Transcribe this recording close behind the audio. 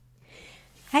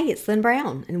Hey, it's Lynn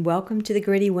Brown, and welcome to the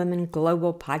Gritty Women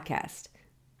Global Podcast.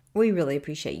 We really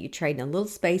appreciate you trading a little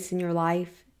space in your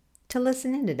life to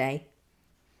listen in today.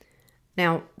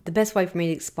 Now, the best way for me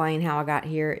to explain how I got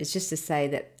here is just to say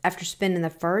that after spending the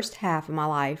first half of my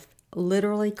life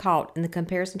literally caught in the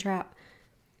comparison trap,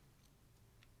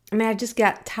 I just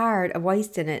got tired of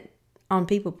wasting it on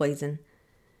people pleasing.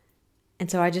 And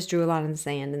so I just drew a line in the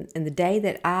sand. And the day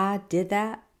that I did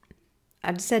that,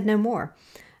 I just said no more.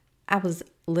 I was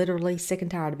literally sick and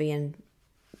tired of being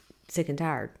sick and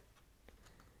tired.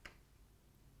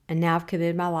 And now I've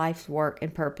committed my life's work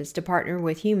and purpose to partner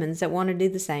with humans that want to do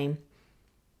the same,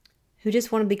 who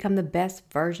just want to become the best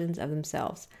versions of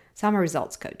themselves. So I'm a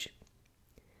results coach.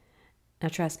 Now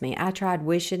trust me, I tried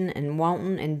wishing and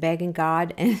wanting and begging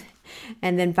God, and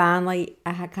then finally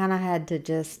I kind of had to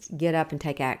just get up and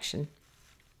take action.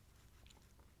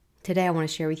 Today I want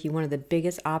to share with you one of the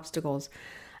biggest obstacles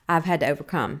I've had to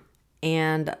overcome.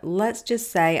 And let's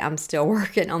just say I'm still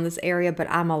working on this area, but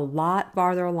I'm a lot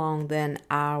farther along than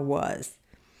I was.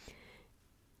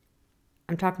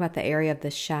 I'm talking about the area of the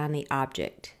shiny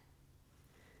object.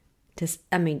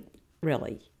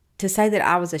 Really. To say that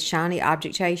I was a shiny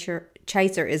object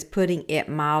chaser is putting it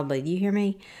mildly. Do you hear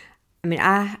me?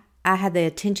 I had the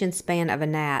attention span of a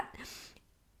gnat.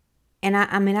 And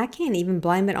I can't even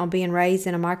blame it on being raised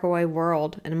in a microwave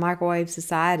world, in a microwave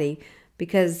society,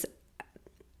 because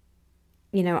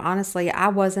honestly, I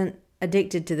wasn't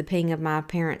addicted to the ping of my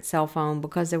parents' cell phone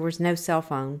because there was no cell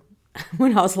phone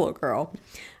when I was a little girl.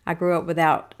 I grew up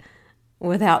without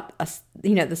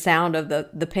the sound of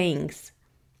the pings.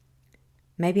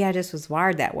 Maybe I just was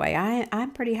wired that way.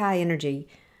 I'm pretty high energy.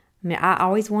 I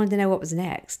always wanted to know what was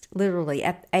next. Literally,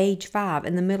 at age 5,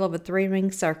 in the middle of a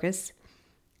 3-ring circus,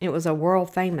 it was a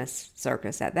world famous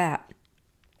circus at that.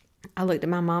 I looked at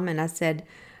my mom and I said,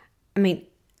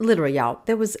 literally, y'all,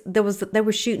 they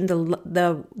were shooting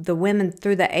the women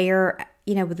through the air,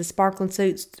 with the sparkling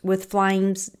suits with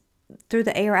flames through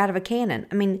the air out of a cannon.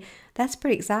 That's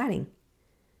pretty exciting.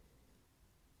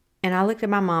 And I looked at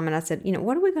my mom and I said,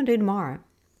 what are we going to do tomorrow?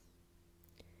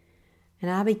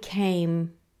 And I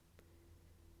became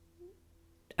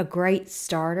a great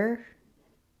starter,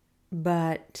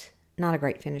 but not a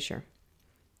great finisher.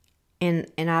 And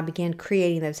I began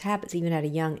creating those habits even at a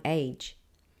young age.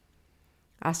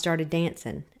 I started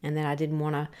dancing, and then I didn't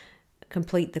want to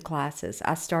complete the classes.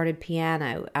 I started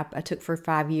piano. I took for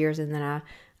 5 years, and then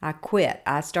I quit.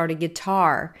 I started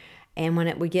guitar, and when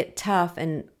it would get tough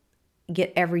and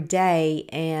get every day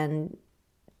and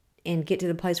get to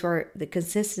the place where the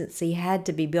consistency had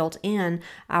to be built in,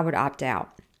 I would opt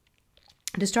out.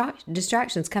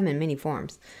 Distractions come in many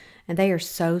forms, and they are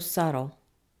so subtle.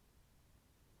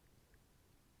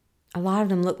 A lot of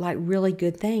them look like really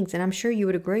good things, and I'm sure you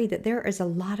would agree that there is a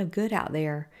lot of good out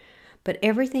there. But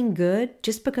everything good,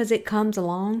 just because it comes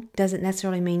along, doesn't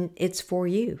necessarily mean it's for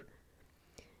you.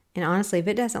 And honestly, if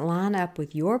it doesn't line up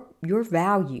with your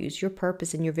values, your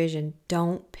purpose, and your vision,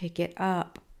 don't pick it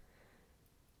up.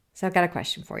 So I've got a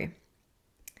question for you.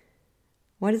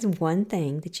 What is one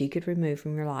thing that you could remove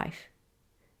from your life?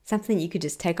 Something you could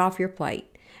just take off your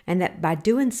plate, and that by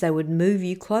doing so would move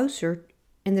you closer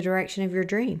in the direction of your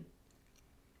dream.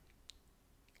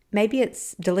 Maybe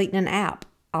it's deleting an app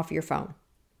off your phone.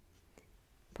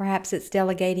 Perhaps it's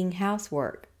delegating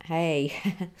housework. Hey,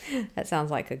 that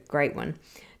sounds like a great one.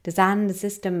 Designing the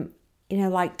system,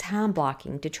 like time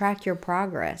blocking to track your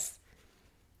progress.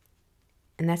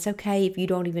 And that's okay if you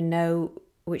don't even know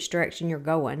which direction you're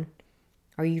going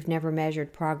or you've never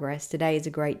measured progress. Today is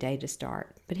a great day to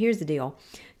start. But here's the deal.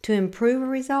 To improve a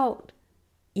result,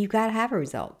 you've got to have a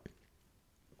result.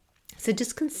 So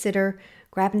just consider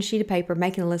grabbing a sheet of paper,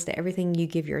 making a list of everything you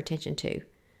give your attention to.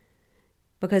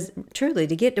 Because truly,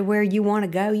 to get to where you want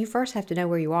to go, you first have to know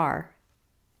where you are.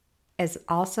 As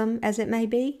awesome as it may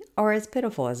be, or as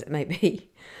pitiful as it may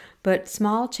be. But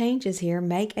small changes here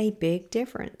make a big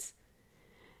difference.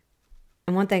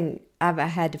 And one thing I've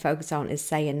had to focus on is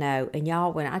saying no. And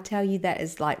y'all, when I tell you that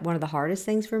is like one of the hardest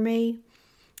things for me,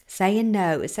 saying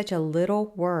no is such a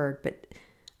little word, but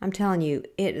I'm telling you,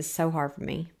 it is so hard for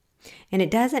me. And it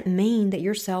doesn't mean that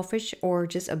you're selfish or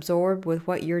just absorbed with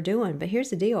what you're doing. But here's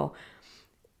the deal.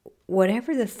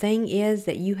 Whatever the thing is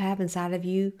that you have inside of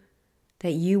you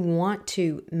that you want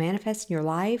to manifest in your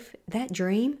life, that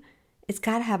dream, it's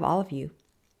got to have all of you.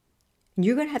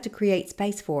 You're going to have to create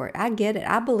space for it. I get it.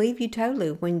 I believe you totally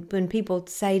when people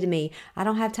say to me, I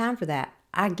don't have time for that.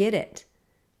 I get it.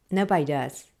 Nobody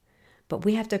does. But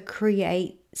we have to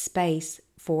create space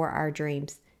for our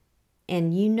dreams.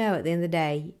 And at the end of the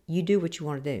day, you do what you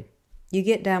want to do. You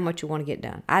get done what you want to get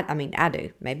done. I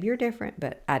do. Maybe you're different,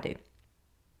 but I do.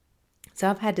 So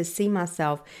I've had to see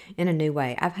myself in a new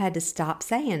way. I've had to stop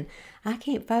saying, I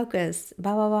can't focus,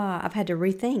 blah, blah, blah. I've had to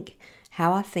rethink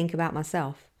how I think about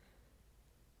myself.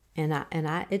 And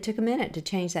it took a minute to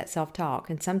change that self-talk.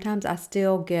 And sometimes I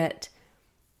still get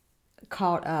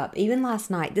caught up. Even last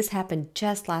night, this happened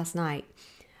just last night.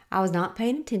 I was not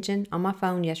paying attention on my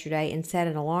phone yesterday and set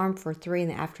an alarm for 3 in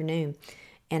the afternoon.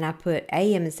 And I put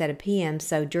AM instead of PM.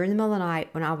 So during the middle of the night,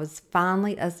 when I was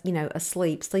finally,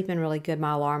 asleep, sleeping really good,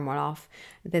 my alarm went off.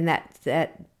 Then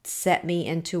that set me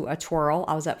into a twirl.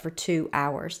 I was up for 2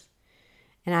 hours.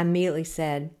 And I immediately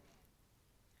said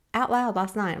out loud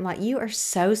last night, I'm like, you are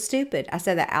so stupid. I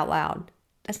said that out loud.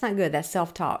 That's not good. That's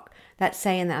self-talk. That's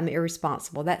saying that I'm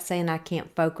irresponsible. That's saying I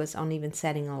can't focus on even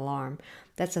setting an alarm.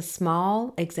 That's a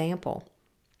small example.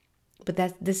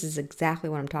 But this is exactly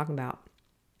what I'm talking about.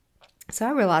 So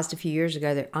I realized a few years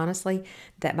ago that honestly,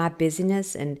 that my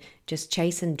busyness and just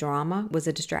chasing drama was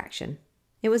a distraction.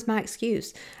 It was my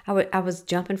excuse. I was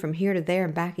jumping from here to there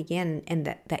and back again, and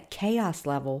that chaos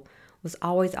level was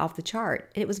always off the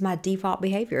chart. It was my default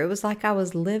behavior. It was like I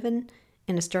was living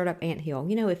in a stirred up anthill.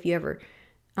 If you ever,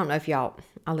 I don't know if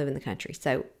I live in the country.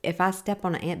 So if I step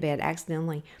on an ant bed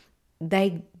accidentally,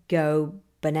 they go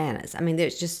bananas. I mean,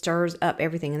 it just stirs up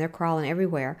everything and they're crawling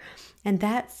everywhere. And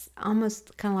that's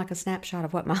almost kind of like a snapshot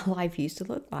of what my life used to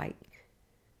look like.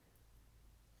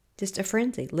 Just a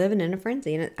frenzy, living in a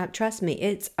frenzy. And trust me,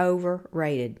 it's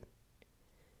overrated.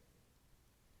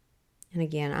 And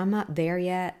again, I'm not there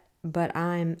yet, but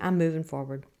I'm moving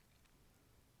forward.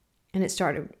 And it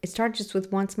started just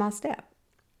with one small step.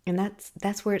 And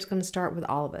that's where it's going to start with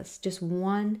all of us. Just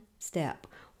one step.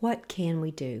 What can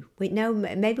we do? We know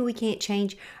maybe we can't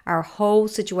change our whole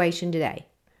situation today.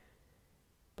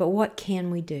 But what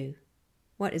can we do?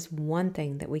 What is one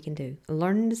thing that we can do?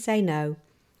 Learning to say no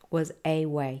was a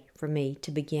way for me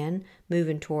to begin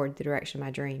moving toward the direction of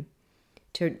my dream.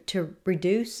 To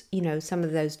reduce, some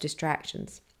of those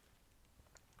distractions.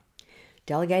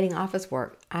 Delegating office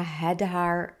work. I had to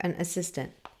hire an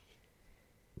assistant.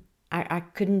 I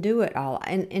couldn't do it all.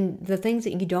 And the things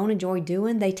that you don't enjoy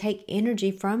doing, they take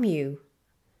energy from you.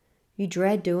 You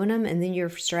dread doing them, and then you're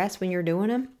stressed when you're doing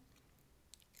them.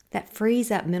 That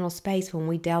frees up mental space when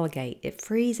we delegate. It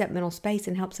frees up mental space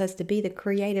and helps us to be the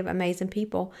creative, amazing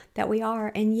people that we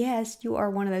are. And yes, you are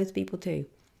one of those people too.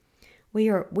 We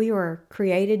are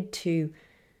created to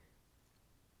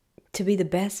be the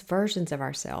best versions of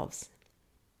ourselves.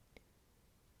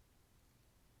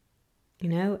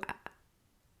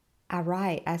 I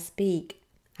write, I speak,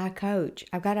 I coach.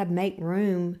 I've got to make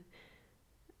room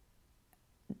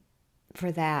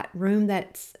for that. Room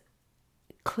that's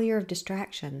clear of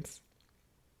distractions.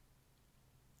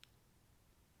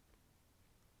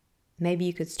 Maybe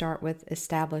you could start with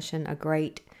establishing a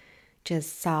great,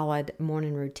 just solid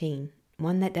morning routine.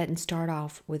 One that doesn't start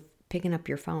off with picking up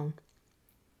your phone.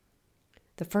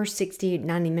 The first 60,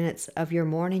 90 minutes of your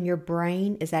morning, your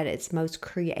brain is at its most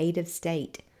creative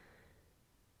state.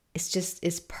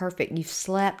 It's perfect. You've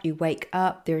slept, you wake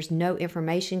up, there's no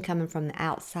information coming from the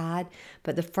outside.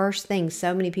 But the first thing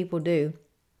so many people do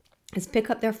is pick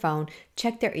up their phone,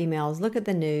 check their emails, look at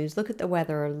the news, look at the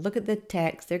weather, look at the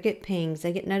text. They get pings,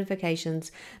 they get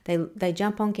notifications, they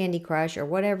jump on Candy Crush or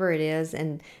whatever it is,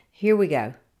 and here we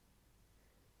go.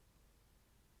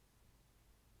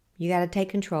 You got to take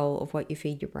control of what you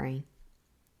feed your brain.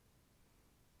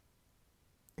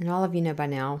 And all of you know by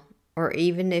now, or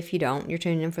even if you don't, you're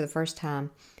tuning in for the first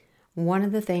time, one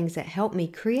of the things that helped me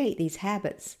create these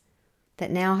habits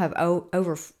that now have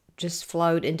just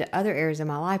flowed into other areas of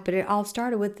my life, but it all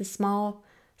started with the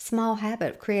small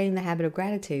habit of creating the habit of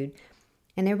gratitude.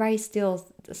 And everybody still,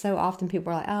 so often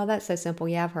people are like, oh, that's so simple.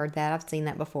 Yeah, I've heard that. I've seen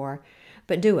that before.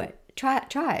 But do it. Try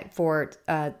it for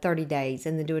 30 days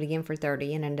and then do it again for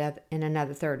 30 and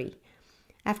another 30.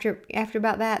 After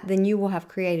about that, then you will have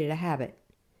created a habit.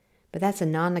 But that's a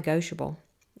non-negotiable.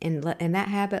 And that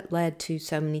habit led to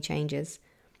so many changes.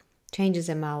 Changes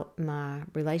in my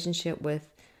relationship with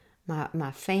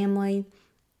my family.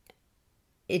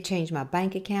 It changed my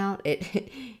bank account.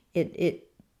 It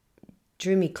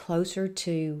drew me closer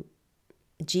to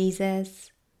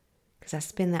Jesus because I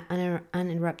spend that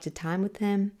uninterrupted time with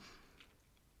him.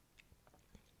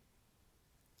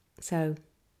 So,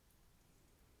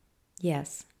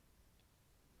 yes,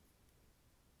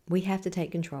 we have to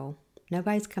take control.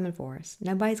 Nobody's coming for us.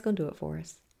 Nobody's going to do it for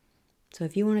us. So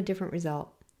if you want a different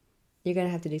result, you're going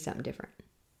to have to do something different.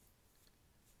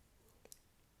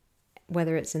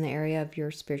 Whether it's in the area of your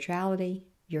spirituality,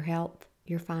 your health,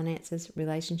 your finances,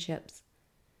 relationships,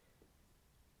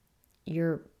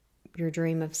 your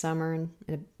dream of summer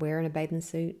and wearing a bathing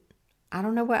suit. I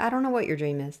don't know what your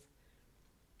dream is.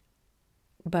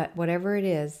 But whatever it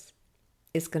is,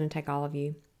 it's going to take all of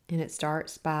you. And it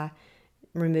starts by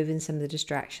removing some of the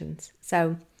distractions.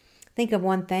 So think of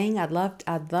one thing. I'd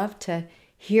love to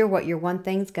hear what your one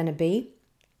thing's going to be.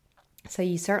 So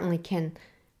you certainly can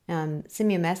send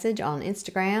me a message on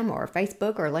Instagram or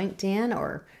Facebook or LinkedIn,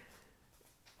 or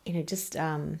just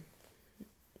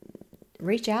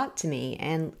reach out to me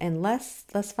and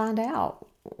let's find out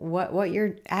what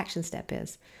your action step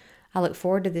is. I look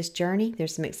forward to this journey.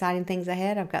 There's some exciting things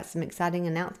ahead. I've got some exciting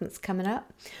announcements coming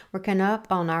up. We're coming up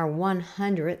on our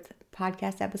 100th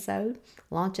podcast episode,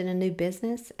 launching a new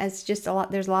business. It's just a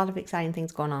lot. There's a lot of exciting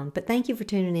things going on. But thank you for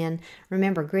tuning in.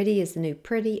 Remember, gritty is the new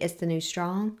pretty. It's the new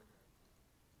strong.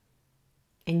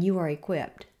 And you are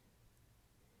equipped.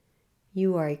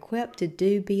 You are equipped to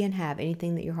do, be, and have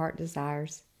anything that your heart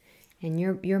desires. And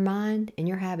your mind and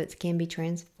your habits can be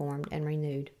transformed and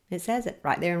renewed. It says it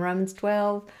right there in Romans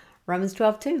 12. Romans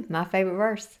 12:2, my favorite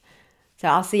verse. So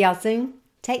I'll see y'all soon.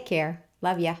 Take care.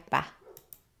 Love ya. Bye.